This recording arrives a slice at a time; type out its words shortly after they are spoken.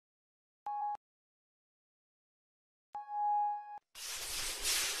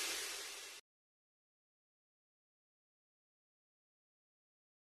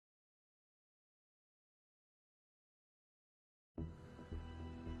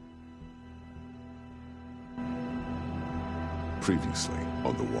Previously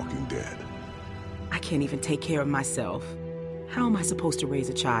on The Walking Dead. I can't even take care of myself. How am I supposed to raise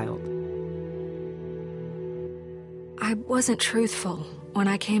a child? I wasn't truthful when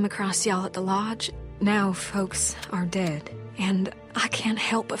I came across y'all at the lodge. Now folks are dead, and I can't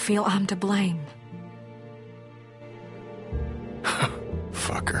help but feel I'm to blame.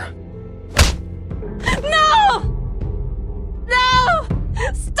 Fucker. No! No!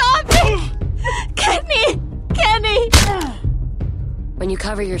 Stop it! Kenny! Kenny! When you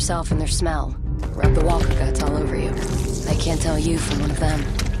cover yourself in their smell, rub the walker guts all over you. They can't tell you from one of them.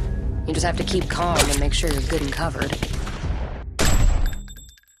 You just have to keep calm and make sure you're good and covered.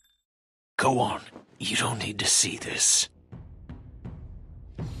 Go on. You don't need to see this.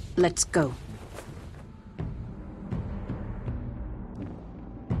 Let's go.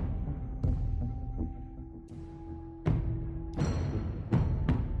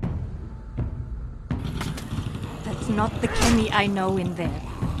 That's not the Kenny I know in there.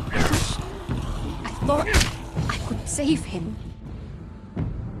 I thought I could save him.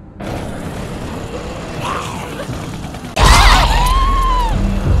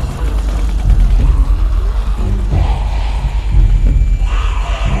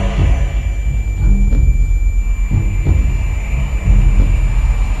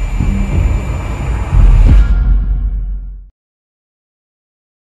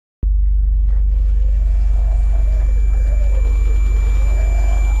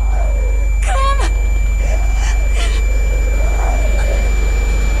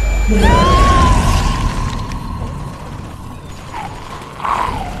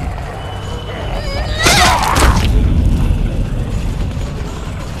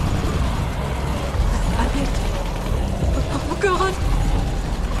 Oh, God!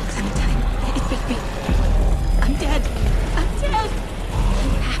 Clementine, it bit me. I'm dead. I'm dead! You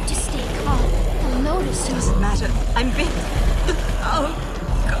have to stay calm. They'll notice you. Doesn't matter. I'm bit. Oh,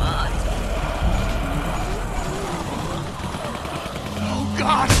 God. Oh,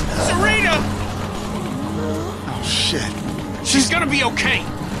 God! Serena! Oh, shit. She's gonna be okay!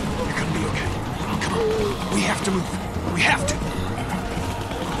 You're gonna be okay. Oh, come on. We have to move. We have to.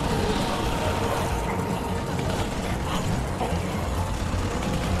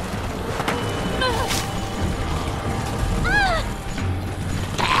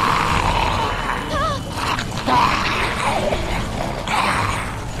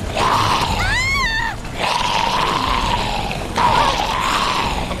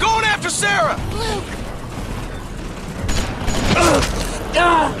 I'm going after Sarah!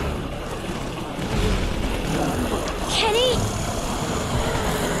 Kenny?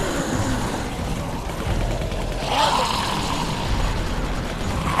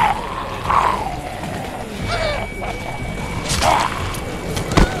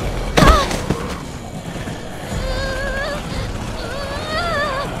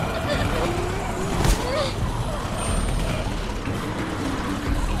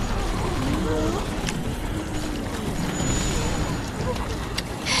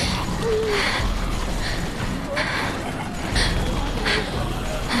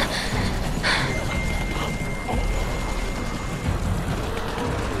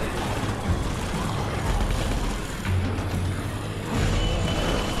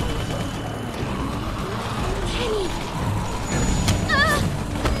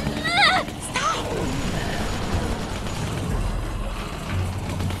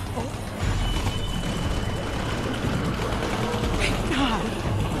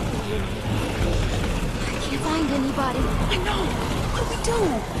 Anybody. I know! What do we do?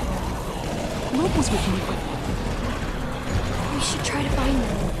 Luke was with me, but We should try to find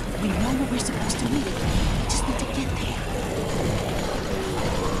them. we know where we're supposed to meet. We just need to get there.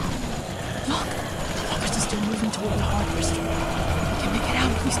 Look! The walkers are still moving toward the hardware store. We can make it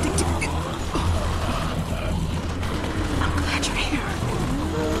out if we stick together. I'm glad you're here.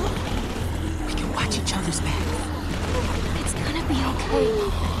 We can watch each other's back. It's gonna be okay.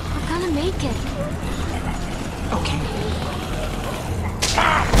 We're gonna make it. Okay.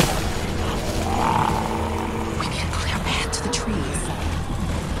 We can clear a path to the trees.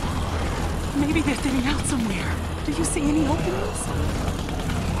 Maybe they're thinning out somewhere. Do you see any openings?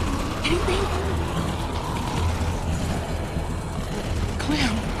 Anything?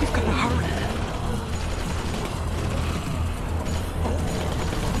 Clem, we've got to hurry.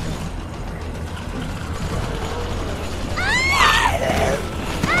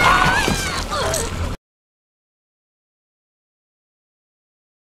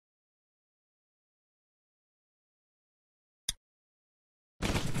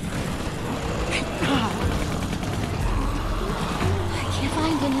 I can't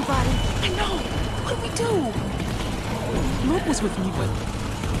find anybody. I know. What do we do? Luke was with me, but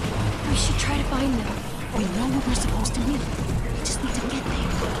We should try to find them. we know where we're supposed to meet. We just need to get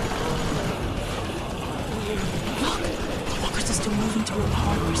there. Look! The walkers are still moving toward the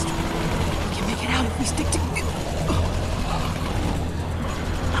hardware store. We can make it out if we stick together.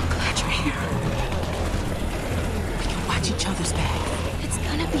 I'm glad you're here. We can watch each other's back. It's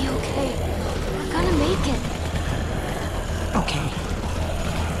gonna be okay. We're gonna make it. Okay.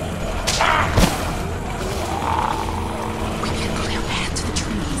 We can clear a path to the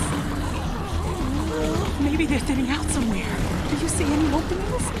trees. Maybe they're thinning out somewhere. Do you see any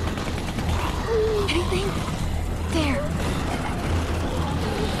openings? Anything? There.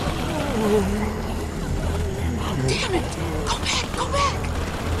 Damn it! Go back! Go back!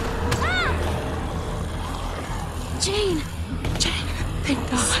 Jane! Jane, thank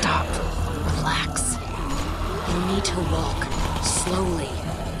God. Stop. Relax. You need to walk slowly.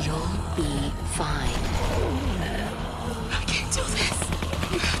 You'll be fine. I can't do this.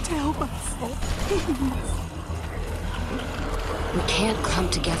 You have to help us. We can't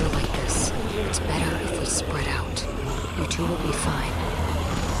clump together like this. It's better if we spread out. You two will be fine.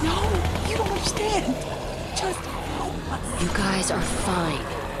 No, you don't understand. Just help us. You guys are fine.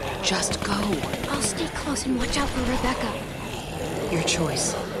 Just go. I'll stay close and watch out for Rebecca. Your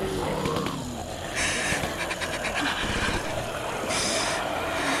choice.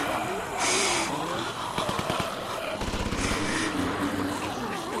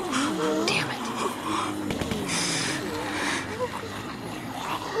 Damn it.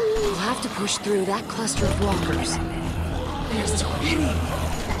 We'll have to push through that cluster of walkers. There's too many.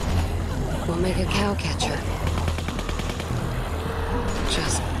 We'll make a cow catcher.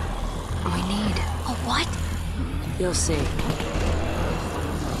 Just... we need... A what? You'll see.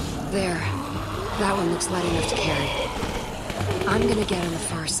 There. That one looks light enough to carry. I'm gonna get on the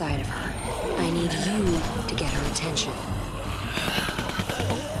far side of her. I need you to get her attention.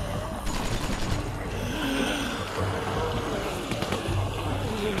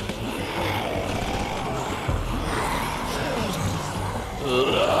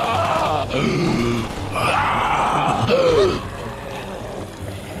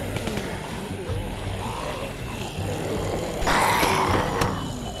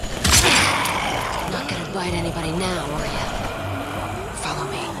 Not gonna bite anybody now, are you? Follow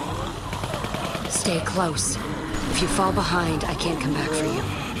me. Stay close. If you fall behind, I can't come back for you.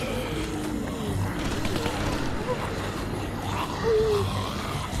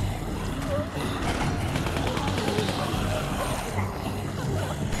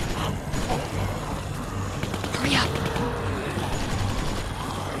 Hurry up.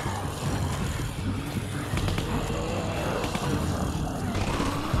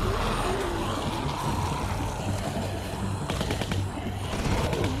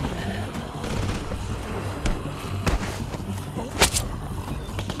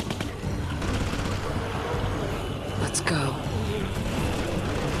 Let's go.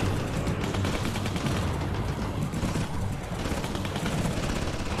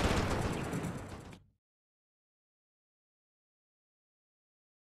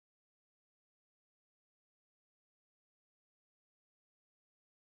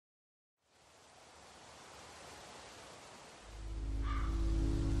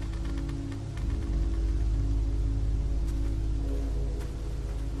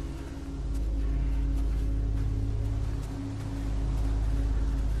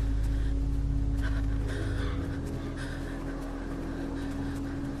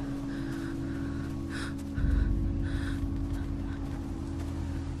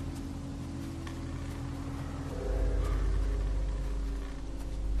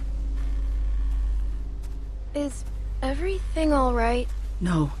 Is everything all right?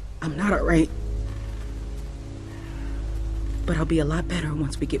 No, I'm not all right. But I'll be a lot better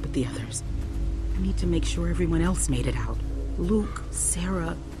once we get with the others. I need to make sure everyone else made it out. Luke,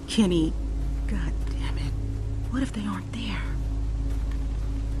 Sarah, Kenny. God damn it. What if they aren't there?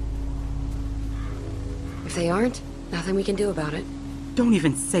 If they aren't, nothing we can do about it. Don't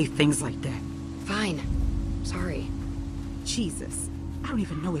even say things like that. Fine. Sorry. Jesus. I don't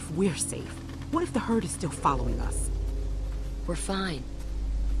even know if we're safe. What if the herd is still following us? We're fine.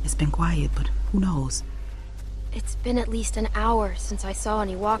 It's been quiet, but who knows? It's been at least an hour since I saw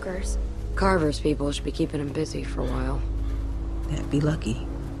any walkers. Carver's people should be keeping him busy for a while. That'd be lucky.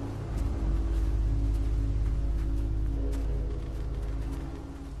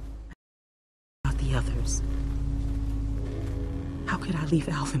 About the others. How could I leave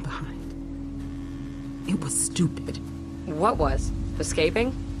Alvin behind? It was stupid. What was?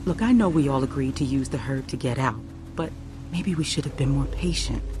 Escaping? Look, I know we all agreed to use the herd to get out, but maybe we should have been more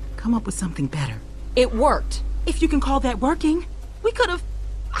patient. Come up with something better. It worked. If you can call that working. We could have...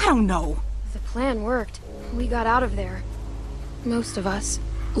 I don't know. The plan worked. We got out of there. Most of us.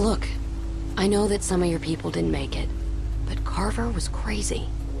 Look, I know that some of your people didn't make it, but Carver was crazy.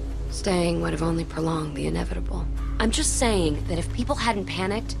 Staying would have only prolonged the inevitable. I'm just saying that if people hadn't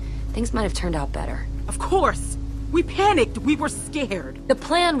panicked, things might have turned out better. Of course. We panicked. We were scared. The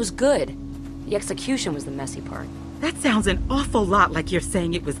plan was good. The execution was the messy part. That sounds an awful lot like you're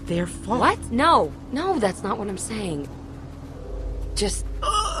saying it was their fault. What? No, that's not what I'm saying. Just...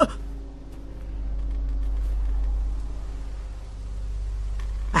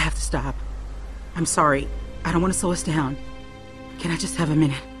 I have to stop. I'm sorry. I don't want to slow us down. Can I just have a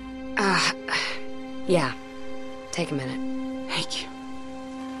minute? Yeah. Take a minute. Thank you.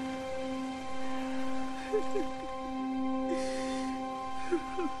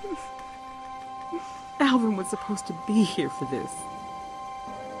 Alvin was supposed to be here for this.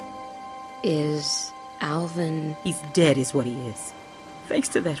 Is Alvin... He's dead is what he is. Thanks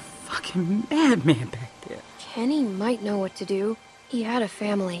to that fucking madman back there. Kenny might know what to do. He had a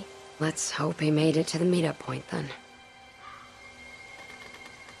family. Let's hope he made it to the meetup point, then.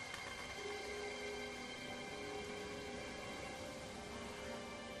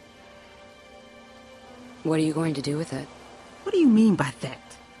 What are you going to do with it? What do you mean by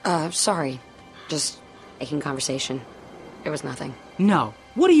that? Sorry. Just making conversation. There was nothing. No.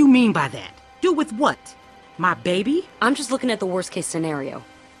 What do you mean by that? Do with what? My baby? I'm just looking at the worst-case scenario.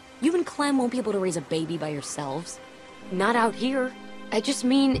 You and Clem won't be able to raise a baby by yourselves. Not out here. I just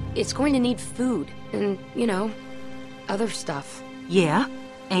mean, it's going to need food. And, you know, other stuff. Yeah?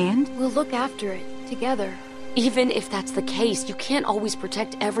 And? We'll look after it, together. Even if that's the case, you can't always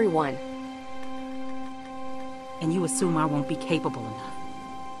protect everyone. And you assume I won't be capable enough.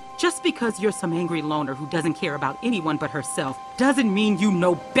 Just because you're some angry loner who doesn't care about anyone but herself doesn't mean you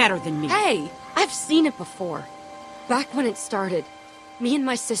know better than me. Hey, I've seen it before. Back when it started. Me and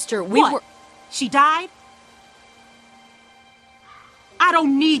my sister, we were... She died? I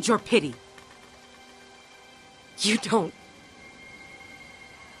don't need your pity. You don't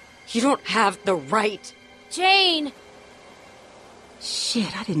have the right. Jane!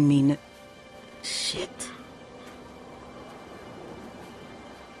 Shit, I didn't mean it. Shit.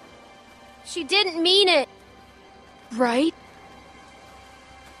 She didn't mean it. Right?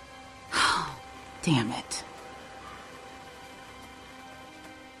 Damn it.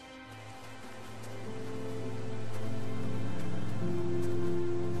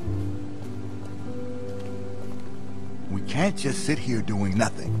 We can't just sit here doing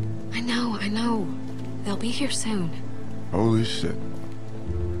nothing. I know. They'll be here soon. Holy shit.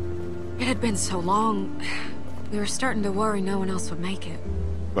 It had been so long. We were starting to worry no one else would make it.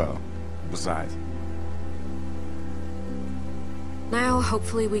 Well, besides. Now,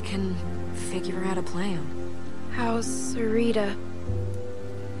 hopefully we can figure out a plan. How's Sarita?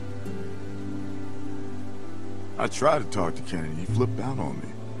 I tried to talk to Kennedy. He flipped out on me.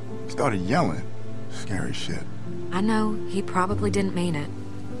 Started yelling. Scary shit. I know, he probably didn't mean it.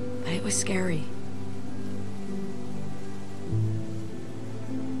 But it was scary.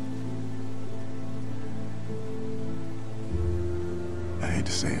 I hate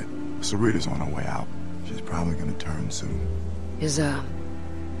to say it. Sarita's on her way out. She's probably gonna turn soon. Is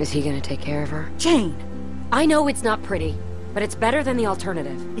he gonna take care of her? Jane! I know it's not pretty, but it's better than the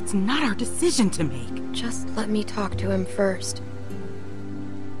alternative. It's not our decision to make. Just let me talk to him first.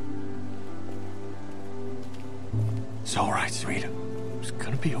 It's all right, Sarita. It's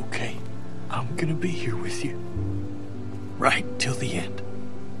gonna be okay. I'm gonna be here with you. Right till the end.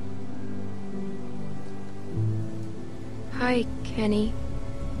 Hi, Kenny.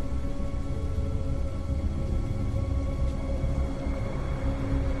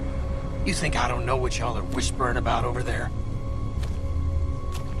 You think I don't know what y'all are whispering about over there?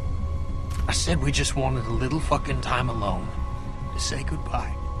 I said we just wanted a little fucking time alone to say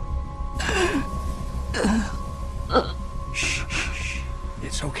goodbye. Shh, shh, shh.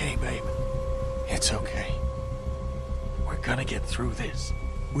 It's okay, babe. It's okay. We're gonna get through this.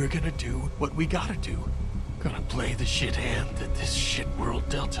 We're gonna do what we gotta do. Gonna play the shit hand that this shit world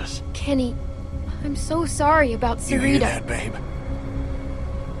dealt us. Kenny, I'm so sorry about Sarita. You hear that, babe?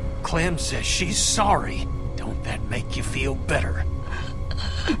 Clem says she's sorry. Don't that make you feel better?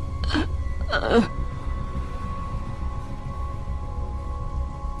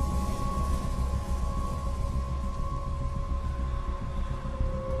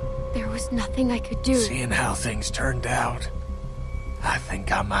 There was nothing I could do. Seeing how things turned out, I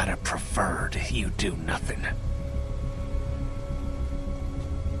think I might have preferred you do nothing.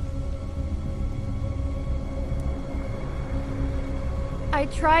 I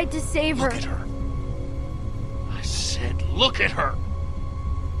tried to save her. Look at her. look at her.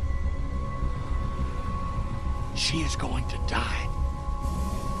 She is going to die.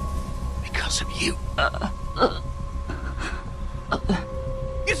 Because of you.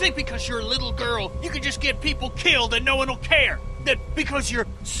 You think because you're a little girl, you can just get people killed and no one will care? That because you're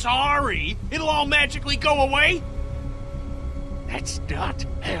sorry, it'll all magically go away? That's not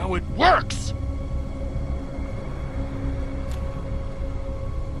how it works!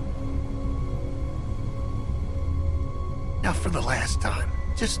 Now for the last time,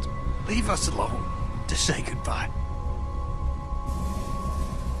 just leave us alone to say goodbye.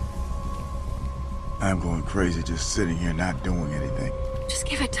 I'm going crazy just sitting here not doing anything. Just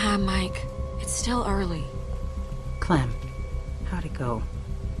give it time, Mike. It's still early. Clem, how'd it go?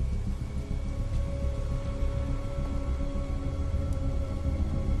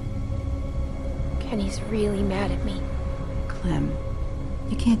 Kenny's really mad at me. Clem,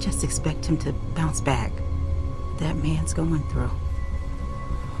 you can't just expect him to bounce back. That man's going through.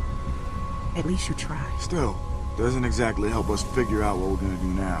 At least you try. Still, doesn't exactly help us figure out what we're gonna do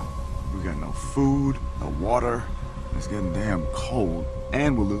now. We got no food, no water, it's getting damn cold,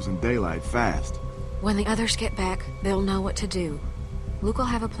 and we're losing daylight fast. When the others get back, they'll know what to do. Luke will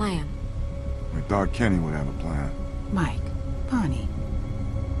have a plan. We thought Kenny would have a plan. Mike, Bonnie.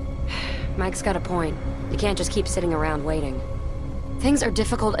 Mike's got a point. You can't just keep sitting around waiting. Things are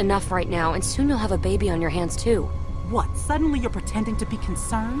difficult enough right now, and soon you'll have a baby on your hands too. What, suddenly you're pretending to be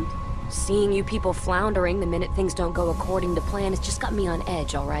concerned? Seeing you people floundering the minute things don't go according to plan has just got me on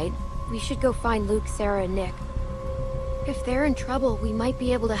edge, all right? We should go find Luke, Sarah, and Nick. If they're in trouble, we might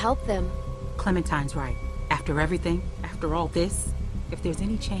be able to help them. Clementine's right. After everything, after all this, if there's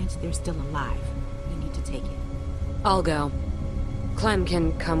any chance they're still alive, we need to take it. I'll go. Clem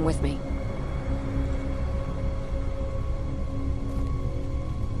can come with me.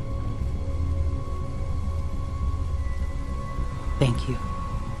 Thank you.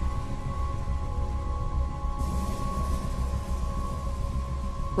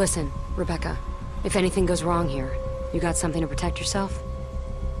 Listen, Rebecca, if anything goes wrong here, you got something to protect yourself?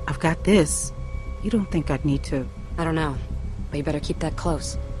 I've got this. You don't think I'd need to... I don't know, but you better keep that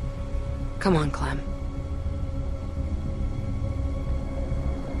close. Come on, Clem.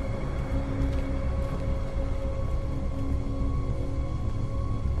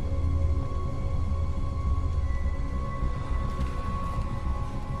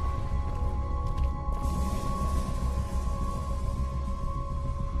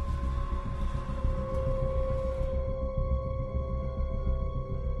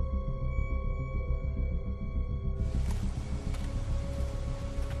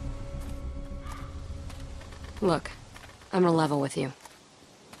 Look, I'm gonna level with you.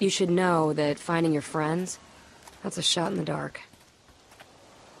 You should know that finding your friends, that's a shot in the dark.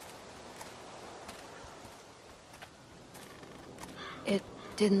 It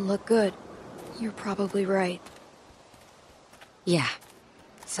didn't look good. You're probably right. Yeah.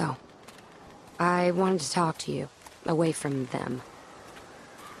 So, I wanted to talk to you, away from them.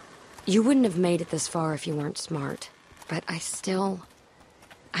 You wouldn't have made it this far if you weren't smart, but I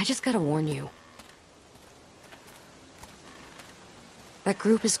just gotta warn you. That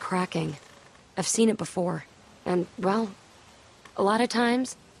group is cracking. I've seen it before. And, well, a lot of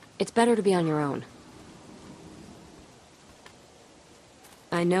times, it's better to be on your own.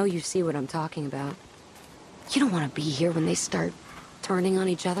 I know you see what I'm talking about. You don't want to be here when they start turning on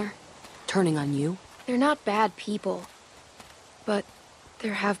each other, turning on you. They're not bad people, but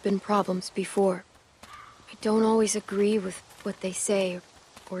there have been problems before. I don't always agree with what they say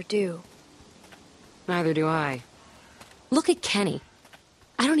or do. Neither do I. Look at Kenny.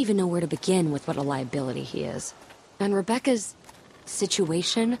 I don't even know where to begin with what a liability he is. And Rebecca's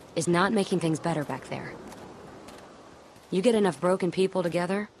situation is not making things better back there. You get enough broken people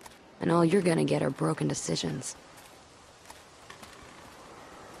together, and all you're gonna get are broken decisions.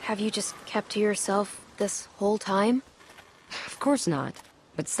 Have you just kept to yourself this whole time? Of course not.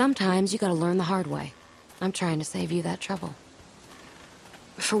 But sometimes you gotta learn the hard way. I'm trying to save you that trouble.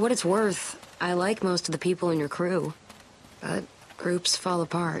 For what it's worth, I like most of the people in your crew. But groups fall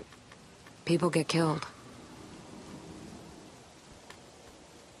apart. People get killed.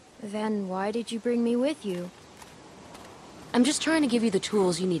 Then why did you bring me with you? I'm just trying to give you the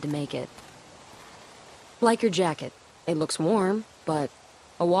tools you need to make it. Like your jacket. It looks warm, but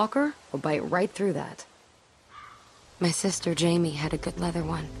a walker will bite right through that. My sister Jamie had a good leather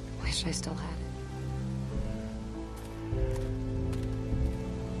one. Wish I still had it.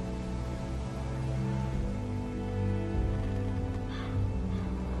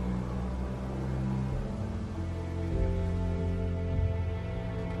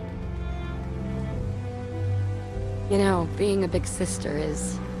 You know, being a big sister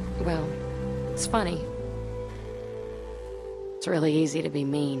is, well, it's funny. It's really easy to be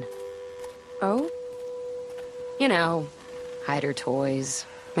mean. Oh? You know, hide her toys,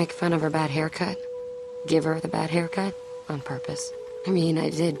 make fun of her bad haircut, give her the bad haircut on purpose. I mean, I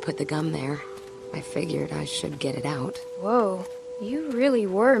did put the gum there. I figured I should get it out. Whoa, you really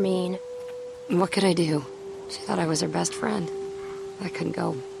were mean. What could I do? She thought I was her best friend. I couldn't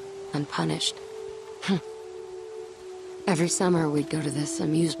go unpunished. Every summer we'd go to this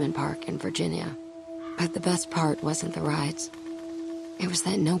amusement park in Virginia. But the best part wasn't the rides. It was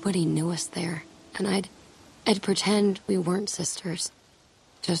that nobody knew us there. And I'd pretend we weren't sisters.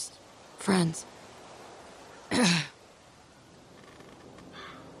 Just friends. All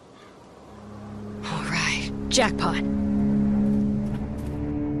right, jackpot.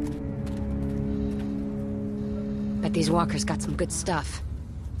 Bet these walkers got some good stuff.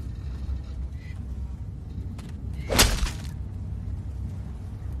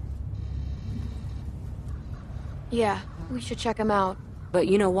 Yeah, we should check them out. But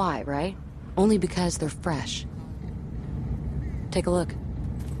you know why, right? Only because they're fresh. Take a look.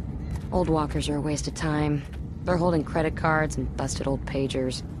 Old walkers are a waste of time. They're holding credit cards and busted old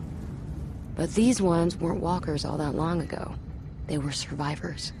pagers. But these ones weren't walkers all that long ago. They were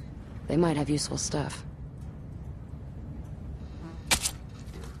survivors. They might have useful stuff.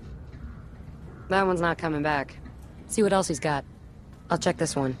 That one's not coming back. See what else he's got. I'll check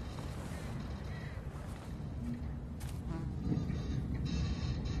this one.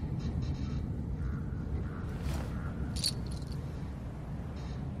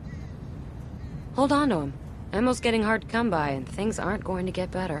 Hold on to him. Ammo's getting hard to come by, and things aren't going to get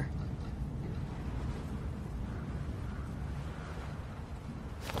better.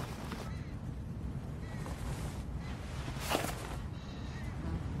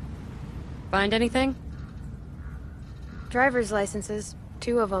 Find anything? Driver's licenses,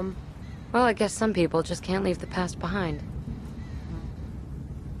 2 of them. Well, I guess some people just can't leave the past behind.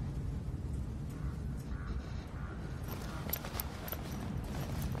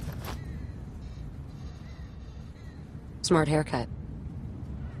 Smart haircut.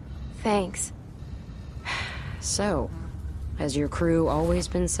 Thanks. So, has your crew always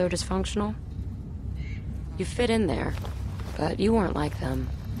been so dysfunctional? You fit in there, but you weren't like them.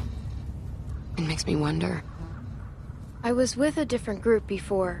 It makes me wonder. I was with a different group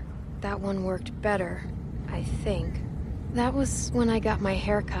before. That one worked better, I think. That was when I got my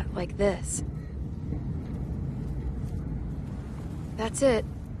hair cut like this. That's it.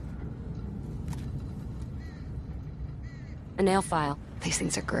 A nail file. These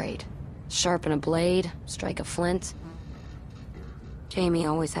things are great. Sharpen a blade, strike a flint. Jamie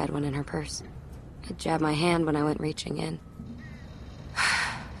always had one in her purse. I'd jab my hand when I went reaching in.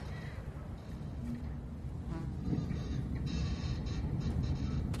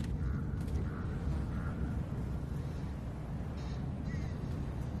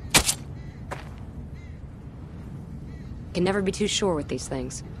 Can never be too sure with these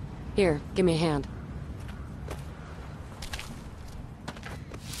things. Here, give me a hand.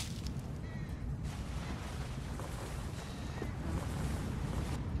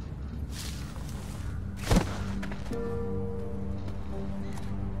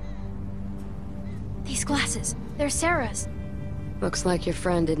 These glasses, they're Sarah's. Looks like your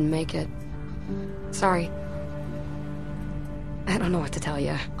friend didn't make it. Sorry. I don't know what to tell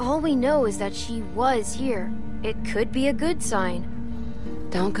you. All we know is that she was here. It could be a good sign.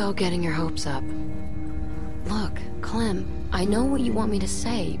 Don't go getting your hopes up. Look, Clem, I know what you want me to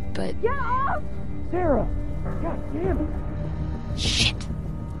say, but... Get off! Sarah! God damn it! Shit!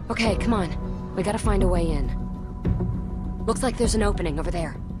 Okay, come on. We gotta find a way in. Looks like there's an opening over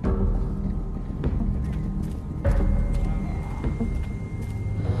there.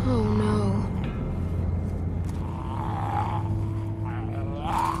 Oh no.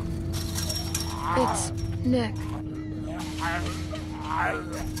 It's Nick.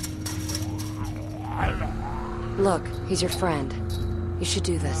 Look, he's your friend. You should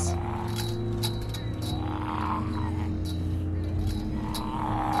do this.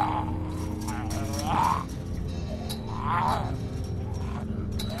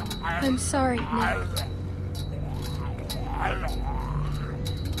 I'm sorry, Nick.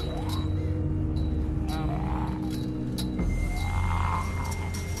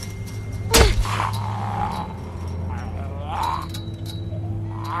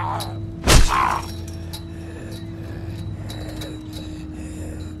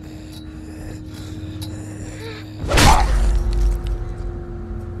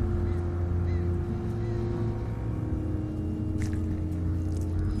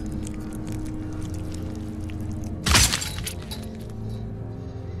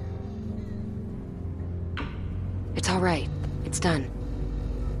 right. It's done.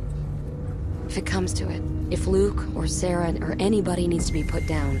 If it comes to it, if Luke or Sarah or anybody needs to be put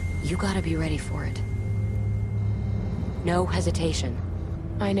down, you gotta be ready for it. No hesitation.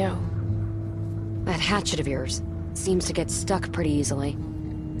 I know. That hatchet of yours seems to get stuck pretty easily.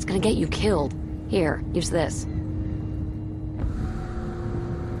 It's gonna get you killed. Here, use this.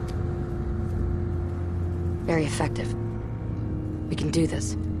 Very effective. We can do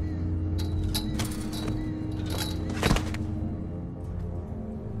this.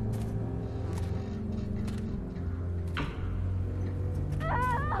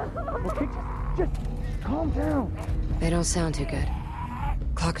 Okay, just calm down. They don't sound too good.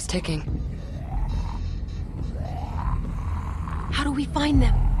 Clock is ticking. How do we find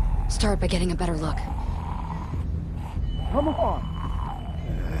them? Start by getting a better look. Come on.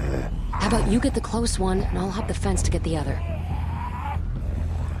 How about you get the close one, and I'll hop the fence to get the other.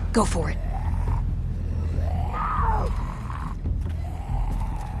 Go for it.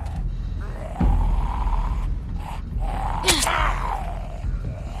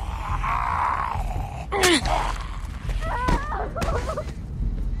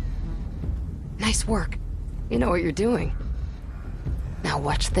 Nice work. You know what you're doing. Now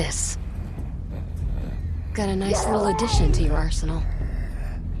watch this. Got a nice little addition to your arsenal.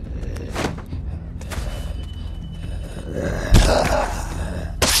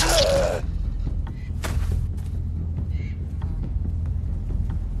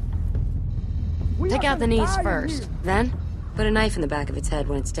 Take out the knees first, then put a knife in the back of its head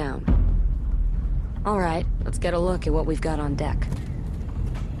when it's down. All right, let's get a look at what we've got on deck.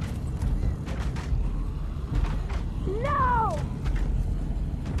 No!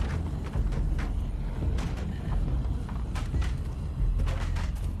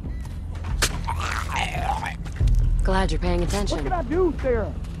 Glad you're paying attention. What can I do,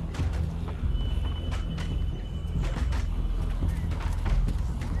 Sarah?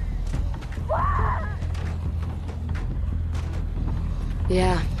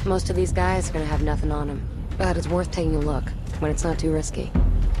 Yeah, most of these guys are gonna have nothing on them. But it's worth taking a look, when it's not too risky.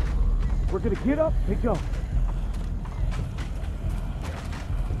 We're gonna get up and go.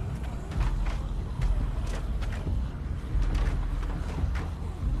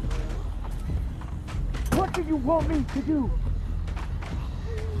 What do you want me to do?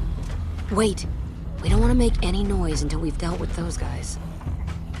 Wait. We don't want to make any noise until we've dealt with those guys.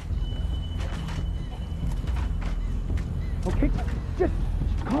 Okay, just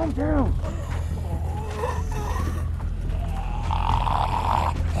calm down.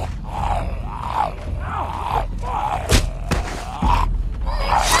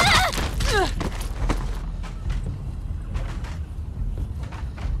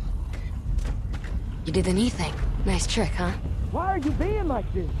 You did the knee thing. Nice trick, huh? Why are you being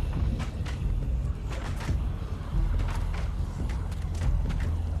like this?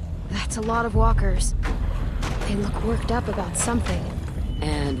 That's a lot of walkers. They look worked up about something.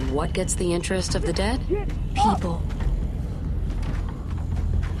 And what gets the interest of the dead? People.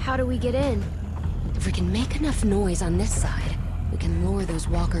 How do we get in? If we can make enough noise on this side, we can lure those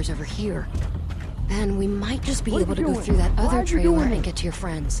walkers over here. Then we might just be able to go through that other trailer and get to your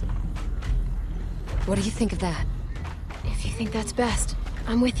friends. What do you think of that? If you think that's best,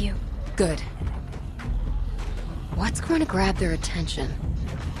 I'm with you. Good. What's going to grab their attention?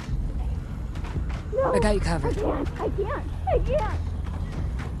 No! I got you covered. I can't!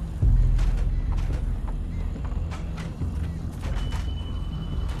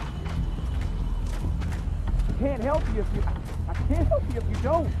 Can't help you if you... I can't help you if you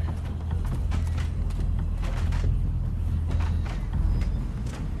don't.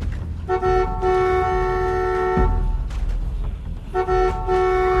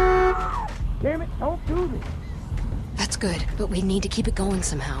 Damn it, don't do this. That's good, but we need to keep it going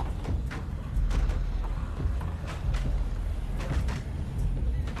somehow.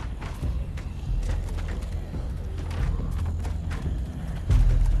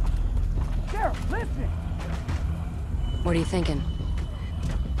 Sarah, listen! What are you thinking?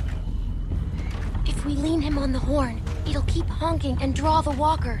 If we lean him on the horn, it'll keep honking and draw the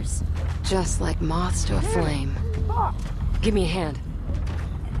walkers. Just like moths to a flame. Fuck! Give me a hand.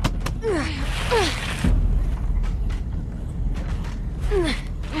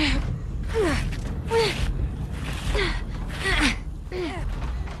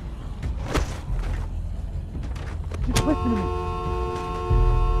 Just listen to me.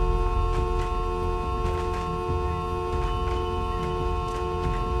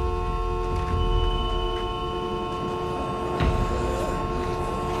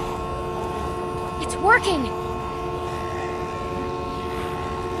 It's working!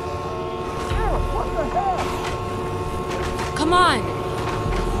 Sarah, what the hell? Come on!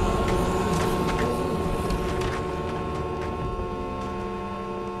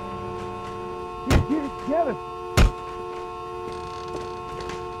 Get it!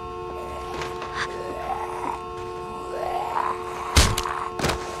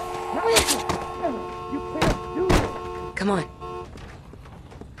 Come on.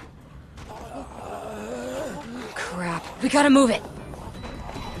 Crap. We gotta move it.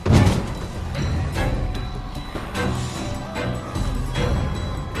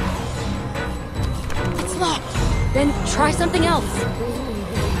 It's locked. Then try something else.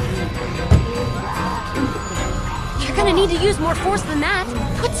 You're gonna need to use more force than that.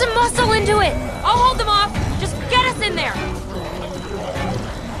 Put some muscle into it. I'll hold them off. Just get us in there.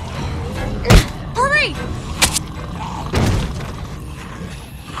 Hurry!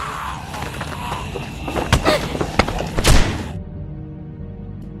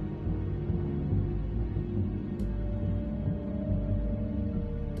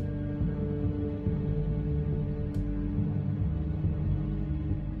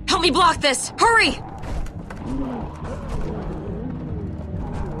 Help me block this! Hurry!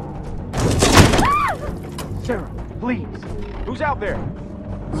 Sarah, please. Who's out there?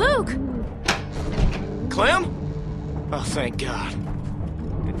 Luke! Clem? Oh, thank God.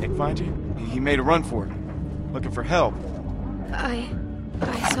 Did Nick find you? He made a run for it. Looking for help. I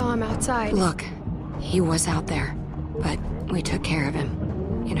saw him outside. Look, he was out there, but we took care of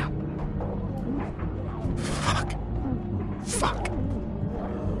him. You know. Fuck.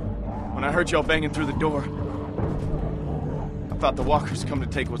 When I heard y'all banging through the door, I thought the walkers come to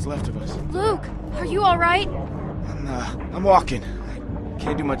take what's left of us. Luke, are you alright? I'm walking. I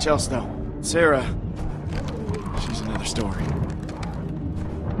can't do much else, though. Sarah, she's another story.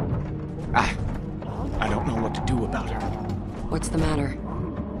 I don't know what to do about her. What's the matter?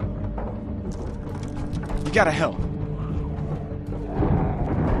 You gotta help.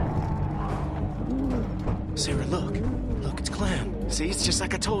 Sarah, look. Look, it's Clem. See, it's just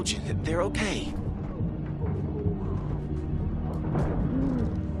like I told you. They're okay.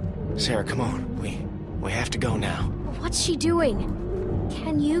 Sarah, come on. We have to go now. What's she doing?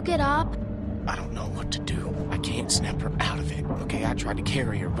 Can you get up? I don't know what to do. I can't snap her out of it. Okay, I tried to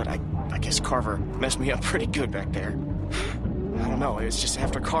carry her, but I guess Carver messed me up pretty good back there. I don't know. It's just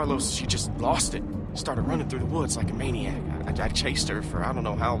after Carlos, she just lost it. Started running through the woods like a maniac. I chased her for I don't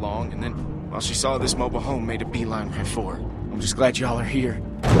know how long, and then while she saw this mobile home, made a beeline right for her. I'm just glad y'all are here.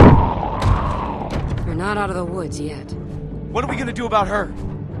 We're not out of the woods yet. What are we gonna do about her?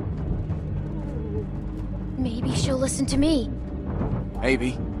 Maybe she'll listen to me.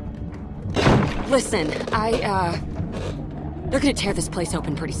 Maybe. Listen, they're gonna tear this place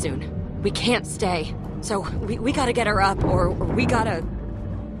open pretty soon. We can't stay. So, we gotta get her up, or we gotta...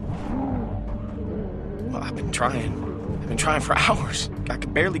 Well, I've been trying. I've been trying for hours. I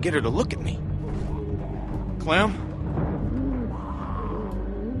could barely get her to look at me. Clem?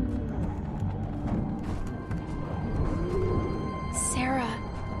 Sarah,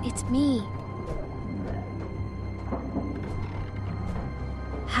 it's me.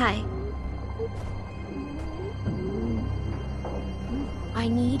 Hi. I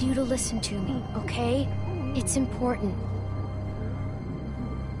need you to listen to me, okay? It's important.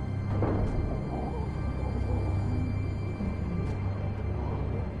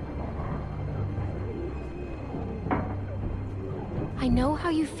 I know how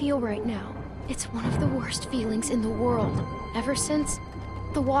you feel right now. It's one of the worst feelings in the world. Ever since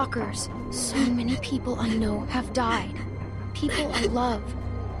the walkers, so many people I know have died. People I love.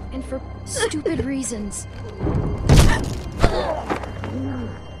 And for stupid reasons.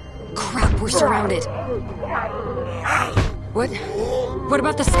 Crap, we're surrounded. What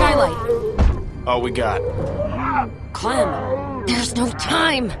about the skylight? All we got. Clem, there's no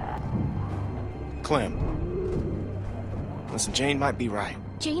time! Clem. Listen, Jane might be right.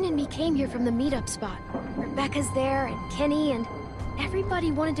 Jane and me came here from the meetup spot. Rebecca's there, and Kenny, and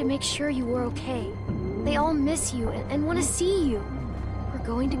everybody wanted to make sure you were okay. They all miss you and want to see you. We're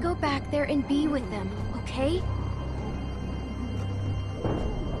going to go back there and be with them, okay?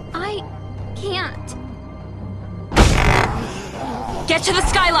 I can't. Get to the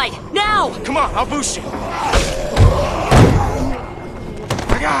skylight, now! Come on, I'll boost you.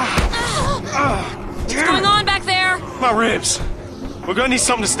 What's going on back there? My ribs. We're gonna need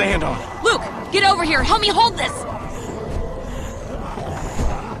something to stand on. Luke, get over here. Help me hold this.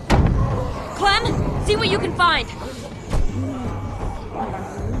 Clem, see what you can find.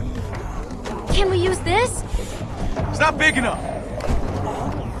 Can we use this? It's not big enough.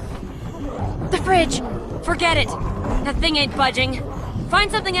 The fridge. Forget it. That thing ain't budging. Find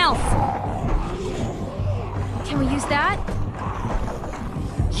something else. Can we use that?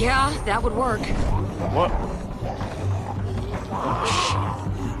 Yeah, that would work. What? Oh, shit.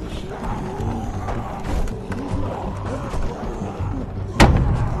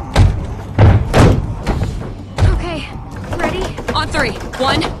 Okay, ready? On 3.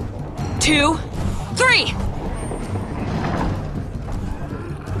 1, 2, 3!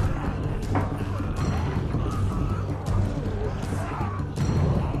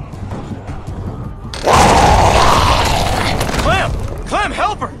 Clem,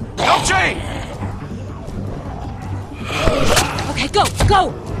 help her! Help Jane! Okay, go!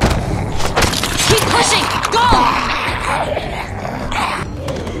 Go! Keep pushing! Go!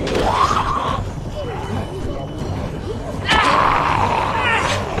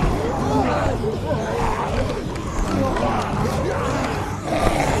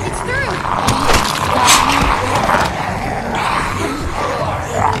 It's through!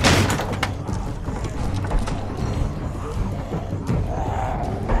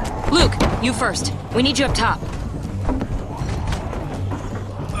 Luke, you first. We need you up top.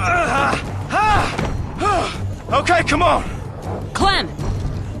 Okay, come on! Clem!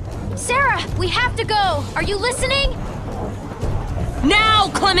 Sarah, we have to go! Are you listening? Now,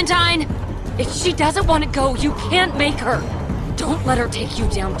 Clementine! If she doesn't want to go, you can't make her. Don't let her take you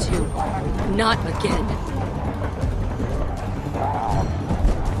down too. Not again.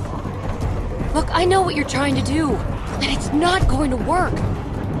 Look, I know what you're trying to do, but it's not going to work.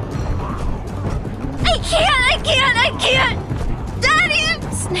 I can't! Daddy!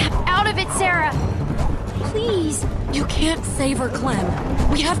 Snap out of it, Sarah! Please. You can't save her, Clem.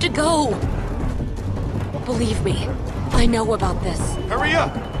 We have to go. Believe me, I know about this. Hurry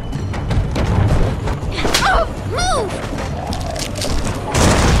up! Oh, move!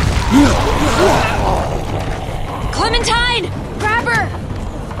 Clementine! Grab her!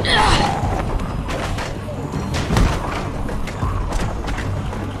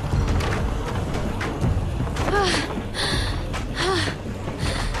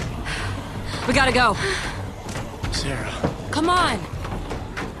 We gotta go. Sarah. Come on.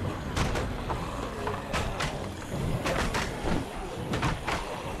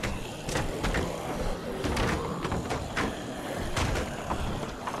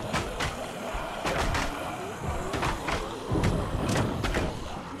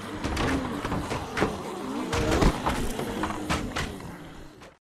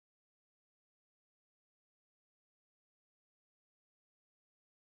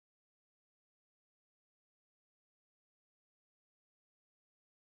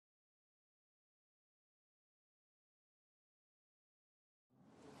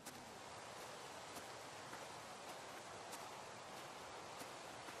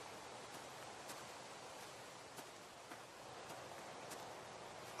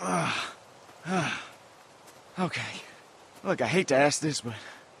 Okay. Look, I hate to ask this, but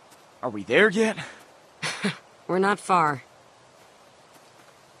are we there yet? We're not far.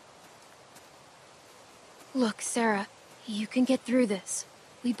 Look, Sarah, you can get through this.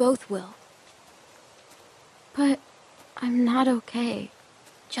 We both will. But I'm not okay.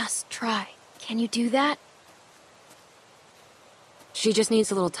 Just try. Can you do that? She just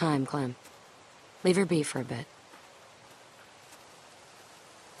needs a little time, Clem. Leave her be for a bit.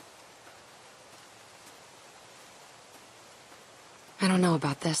 I don't know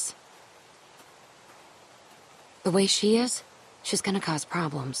about this. The way she is, she's gonna cause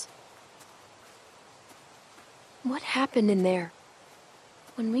problems. What happened in there?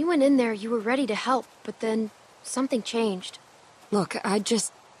 When we went in there, you were ready to help, but then something changed. Look, I'd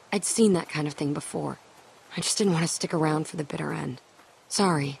seen that kind of thing before. I just didn't want to stick around for the bitter end.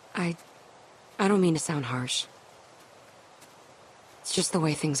 Sorry, I don't mean to sound harsh. It's just the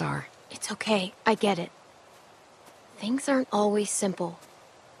way things are. It's okay, I get it. Things aren't always simple.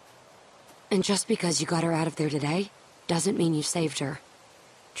 And just because you got her out of there today, doesn't mean you saved her.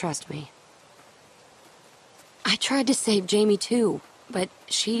 Trust me. I tried to save Jamie too, but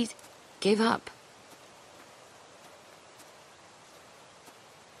she gave up.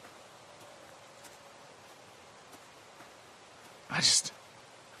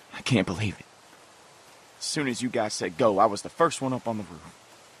 I can't believe it. As soon as you guys said go, I was the first one up on the roof.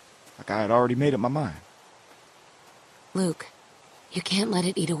 Like I had already made up my mind. Luke, you can't let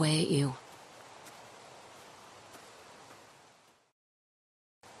it eat away at you.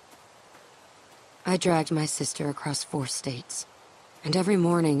 I dragged my sister across 4 states, and every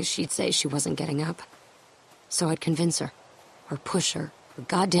morning she'd say she wasn't getting up. So I'd convince her, or push her, or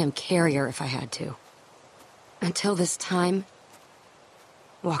goddamn carry her if I had to. Until this time,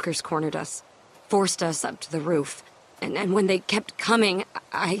 walkers cornered us, forced us up to the roof, and when they kept coming,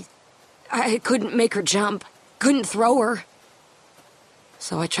 I couldn't make her jump. Couldn't throw her.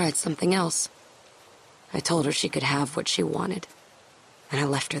 So I tried something else. I told her she could have what she wanted, and I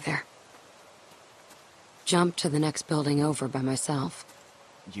left her there. Jumped to the next building over by myself.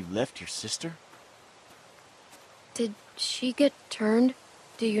 You left your sister? Did she get turned?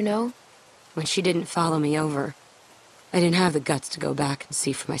 Do you know? When she didn't follow me over, I didn't have the guts to go back and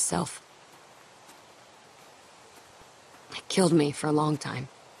see for myself. It killed me for a long time.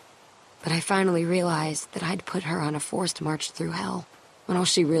 But I finally realized that I'd put her on a forced march through hell, when all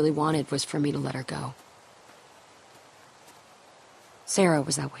she really wanted was for me to let her go. Sarah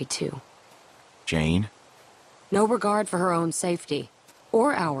was that way too. Jane? No regard for her own safety,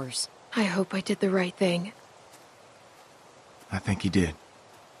 or ours. I hope I did the right thing. I think you did.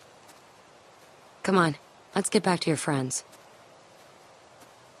 Come on, let's get back to your friends.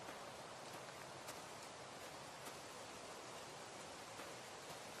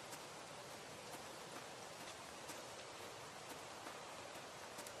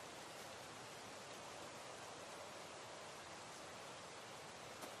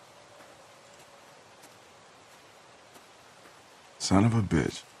 Son of a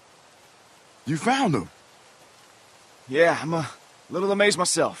bitch. You found him! Yeah, I'm a little amazed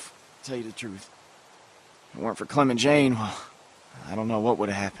myself, to tell you the truth. If it weren't for Clem and Jane, well, I don't know what would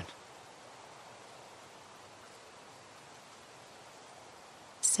have happened.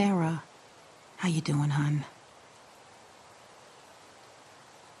 Sarah, how you doing, hon?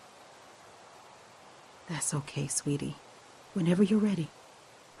 That's okay, sweetie. Whenever you're ready.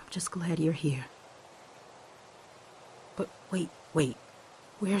 I'm just glad you're here. But wait.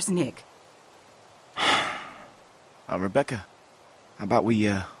 Where's Nick? Rebecca, how about we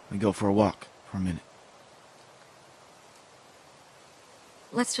go for a walk for a minute?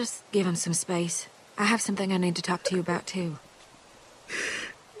 Let's just give him some space. I have something I need to talk to you about, too.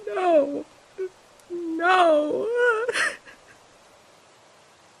 No.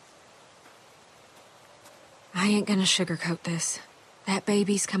 I ain't gonna sugarcoat this. That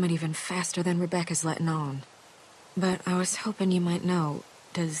baby's coming even faster than Rebecca's letting on. But I was hoping you might know.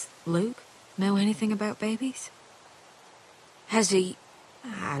 Does Luke know anything about babies? Has he,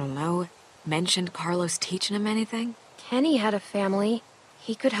 I don't know, mentioned Carlos teaching him anything? Kenny had a family.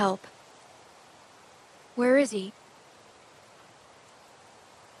 He could help. Where is he?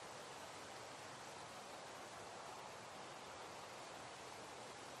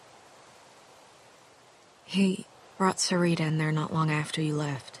 He brought Sarita in there not long after you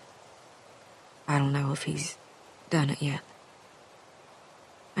left. I don't know if he's done it yet.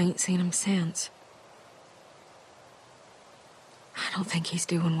 I ain't seen him since. I don't think he's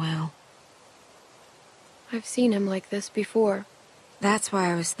doing well. I've seen him like this before. That's why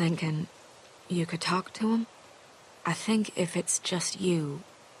I was thinking you could talk to him. I think if it's just you,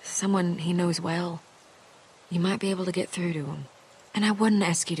 someone he knows well, you might be able to get through to him. And I wouldn't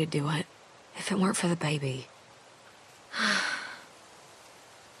ask you to do it if it weren't for the baby.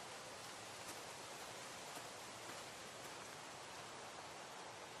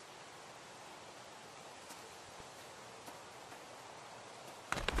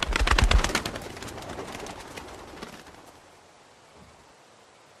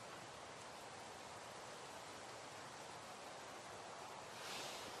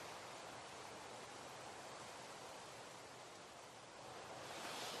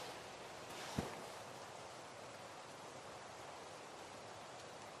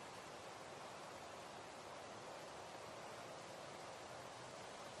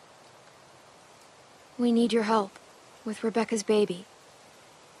 We need your help with Rebecca's baby.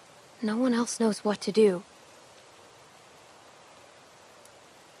 No one else knows what to do.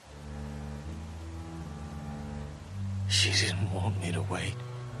 She didn't want me to wait,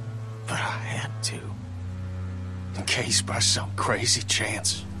 but I had to. In case by some crazy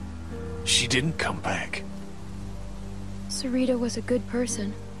chance, she didn't come back. Sarita was a good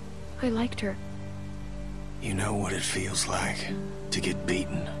person. I liked her. You know what it feels like to get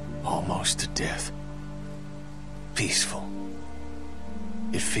beaten almost to death. Peaceful.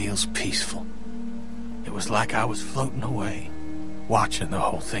 It feels peaceful. It was like I was floating away, watching the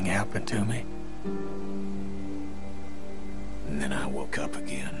whole thing happen to me. And then I woke up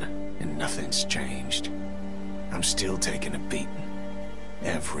again, and nothing's changed. I'm still taking a beating.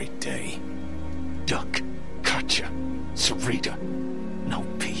 Every day. Duck, Katja, Sarita. No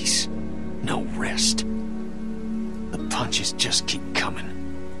peace. No rest. The punches just keep coming.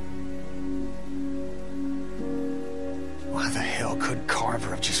 Why the hell could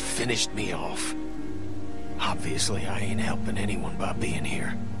Carver have just finished me off? Obviously, I ain't helping anyone by being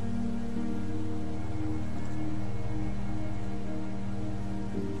here.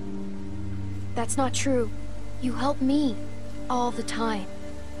 That's not true. You helped me. all the time.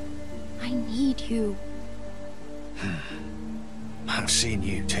 I need you. I've seen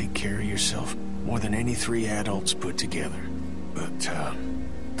you take care of yourself more than any 3 adults put together. But,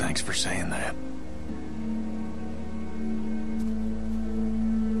 thanks for saying that.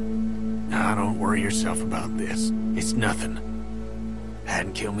 Now, don't worry yourself about this. It's nothing.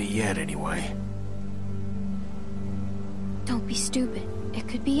 Hadn't killed me yet, anyway. Don't be stupid. It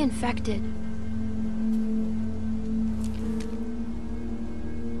could be infected.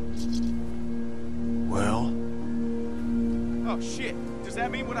 Well? Oh, shit. Does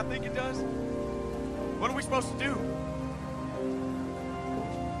that mean what I think it does? What are we supposed to do?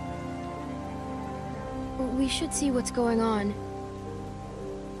 We should see what's going on.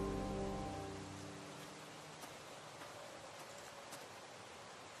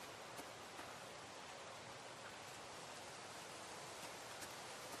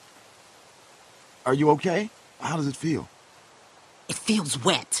 Are you okay? How does it feel? It feels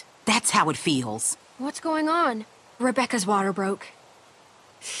wet. That's how it feels. What's going on? Rebecca's water broke.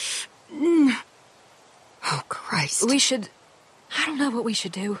 Oh, Christ. We should... I don't know what we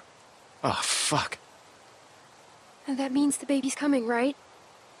should do. Oh, fuck. And that means the baby's coming, right?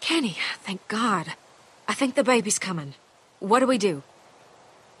 Kenny, thank God. I think the baby's coming. What do we do?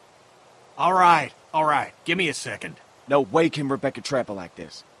 All right. Give me a second. No way can Rebecca travel like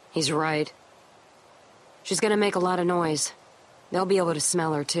this. He's right. She's gonna make a lot of noise. They'll be able to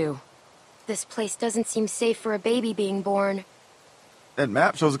smell her, too. This place doesn't seem safe for a baby being born. That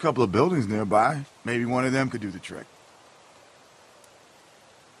map shows a couple of buildings nearby. Maybe one of them could do the trick.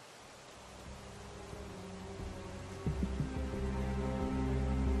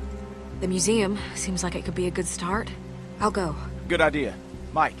 The museum seems like it could be a good start. I'll go. Good idea.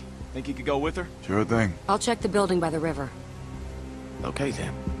 Mike, think you could go with her? Sure thing. I'll check the building by the river. Okay,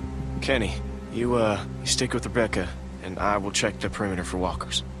 then. Kenny, you stick with Rebecca, and I will check the perimeter for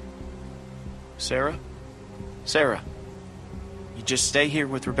walkers. Sarah? Sarah, you just stay here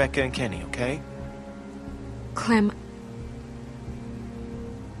with Rebecca and Kenny, okay? Clem...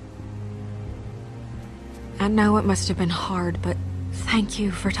 I know it must have been hard, but thank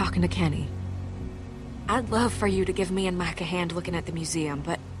you for talking to Kenny. I'd love for you to give me and Mike a hand looking at the museum,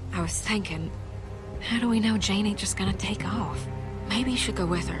 but I was thinking, how do we know Jane ain't just gonna take off? Maybe you should go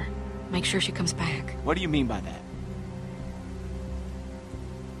with her. Make sure she comes back. What do you mean by that?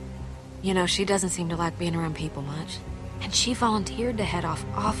 You know, she doesn't seem to like being around people much. And she volunteered to head off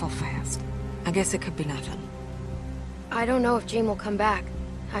awful fast. I guess it could be nothing. I don't know if Jane will come back.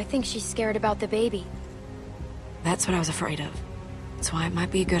 I think she's scared about the baby. That's what I was afraid of. That's why it might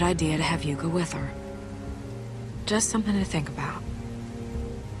be a good idea to have you go with her. Just something to think about.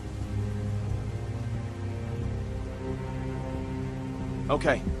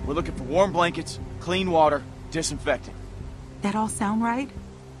 Okay, we're looking for warm blankets, clean water, disinfectant. That all sound right?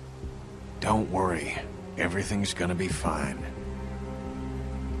 Don't worry. Everything's gonna be fine.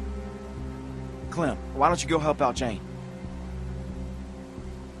 Clem, why don't you go help out Jane?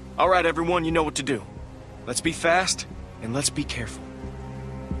 All right, everyone, you know what to do. Let's be fast, and let's be careful.